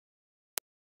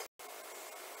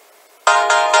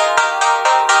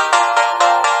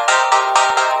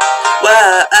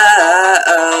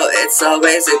Whoa, it's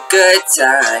always a good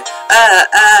time.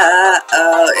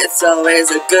 Oh, it's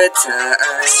always a good time.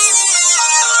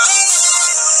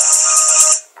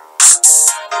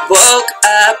 Woke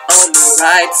up on the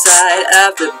right side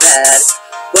of the bed.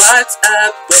 What's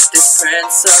up with this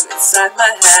Prince song inside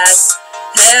my head?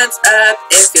 Hands up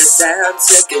if you're down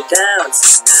to get down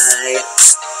tonight.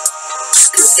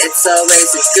 Cause it's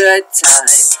always a good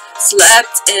time.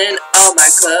 Slept in all my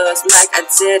clothes like I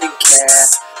didn't care.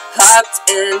 Hopped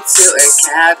into a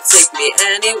cab, take me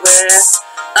anywhere.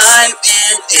 I'm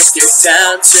in if you're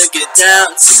down to get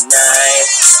down tonight.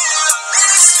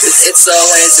 Cause it's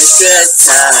always a good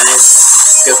time.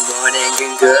 Good morning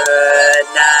and good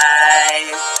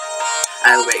night.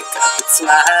 I wake up at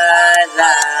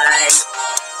twilight.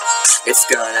 It's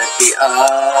gonna be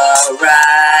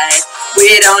alright.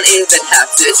 We don't even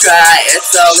have to try.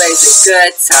 It's always a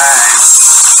good time.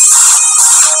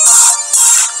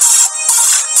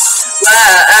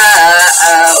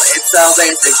 Whoa, it's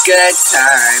always a good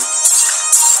time.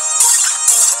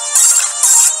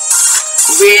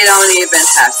 We don't even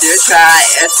have to try.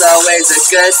 It's always a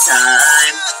good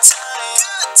time.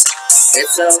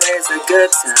 It's always a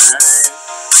good time.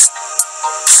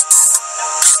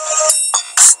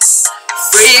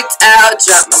 Freaked out,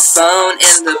 dropped my phone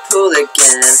in the pool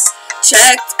again.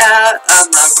 Checked out of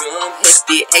my room, hit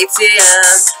the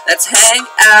ATM. Let's hang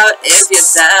out if you're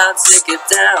down to get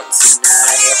down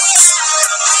tonight.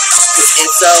 Cause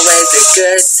it's always a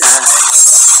good time.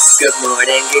 Good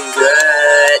morning and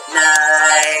good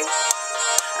night.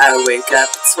 I wake up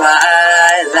at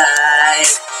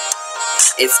twilight.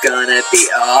 It's gonna be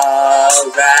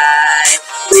alright.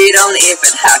 We don't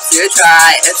even have to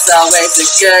try. It's always a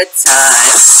good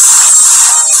time.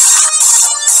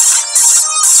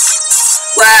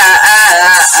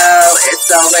 Whoa,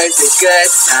 it's always a good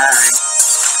time.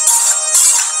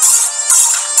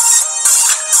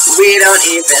 We don't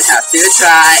even have to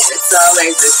try. It's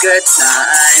always a good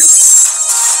time.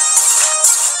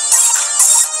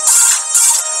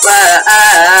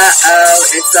 Whoa,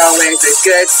 it's always a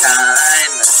good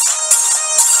time.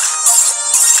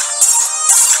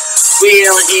 We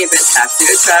don't even have to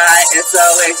try. It's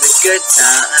always a good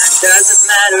time. Doesn't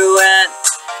matter when.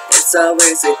 It's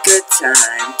always a good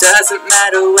time. Doesn't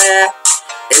matter where.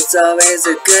 It's always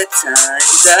a good time.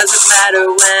 Doesn't matter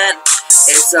when.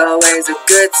 It's always a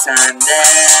good time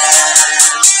then.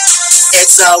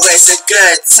 It's always a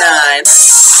good time.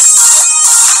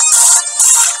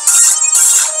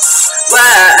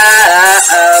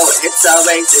 Whoa, it's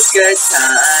always a good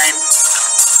time.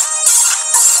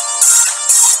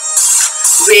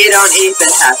 We don't even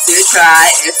have to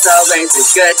try. It's always a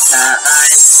good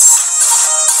time.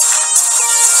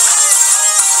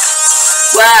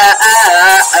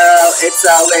 Whoa, it's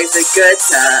always a good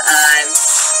time.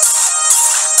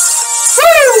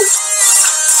 Woo!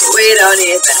 We don't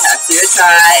even have to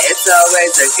try. It's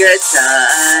always a good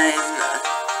time.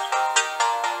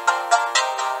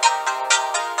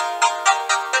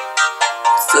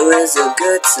 It's always a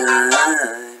good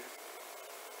time.